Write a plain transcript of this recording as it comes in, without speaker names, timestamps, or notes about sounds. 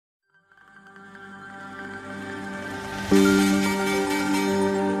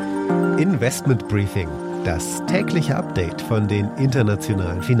Investment Briefing, das tägliche Update von den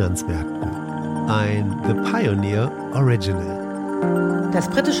internationalen Finanzmärkten. Ein The Pioneer Original. Das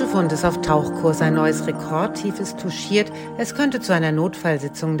britische Pfund ist auf Tauchkurs, ein neues Rekordtief ist touchiert. Es könnte zu einer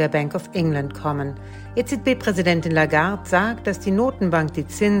Notfallsitzung der Bank of England kommen. EZB-Präsidentin Lagarde sagt, dass die Notenbank die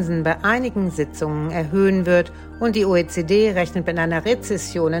Zinsen bei einigen Sitzungen erhöhen wird und die OECD rechnet mit einer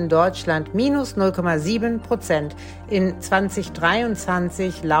Rezession in Deutschland minus 0,7%. In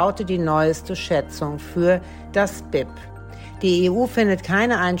 2023 lautet die neueste Schätzung für das BIP. Die EU findet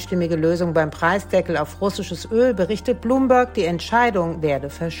keine einstimmige Lösung beim Preisdeckel auf russisches Öl, berichtet Bloomberg, die Entscheidung werde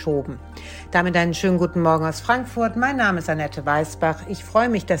verschoben. Damit einen schönen guten Morgen aus Frankfurt. Mein Name ist Annette Weißbach. Ich freue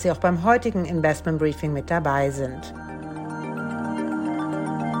mich, dass Sie auch beim heutigen Investment Briefing mit dabei sind.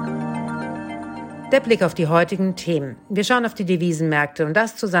 Der Blick auf die heutigen Themen. Wir schauen auf die Devisenmärkte und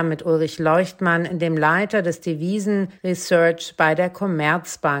das zusammen mit Ulrich Leuchtmann, dem Leiter des Devisen-Research bei der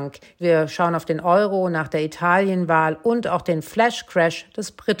Commerzbank. Wir schauen auf den Euro nach der Italienwahl und auch den Flash-Crash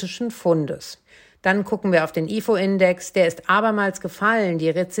des britischen Pfundes. Dann gucken wir auf den IFO-Index, der ist abermals gefallen, die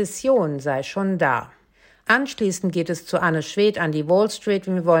Rezession sei schon da. Anschließend geht es zu Anne Schwedt an die Wall Street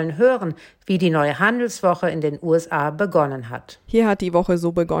und wir wollen hören, wie die neue Handelswoche in den USA begonnen hat. Hier hat die Woche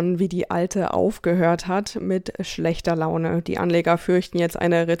so begonnen, wie die alte aufgehört hat, mit schlechter Laune. Die Anleger fürchten jetzt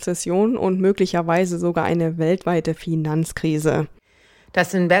eine Rezession und möglicherweise sogar eine weltweite Finanzkrise.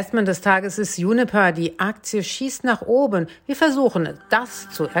 Das Investment des Tages ist Uniper. Die Aktie schießt nach oben. Wir versuchen, das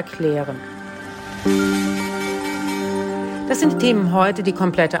zu erklären. Das sind die Themen heute. Die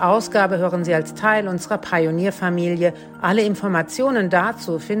komplette Ausgabe hören Sie als Teil unserer Pioneer-Familie. Alle Informationen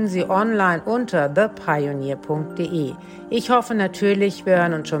dazu finden Sie online unter thepioneer.de. Ich hoffe natürlich, wir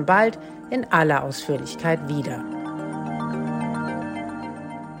hören uns schon bald in aller Ausführlichkeit wieder.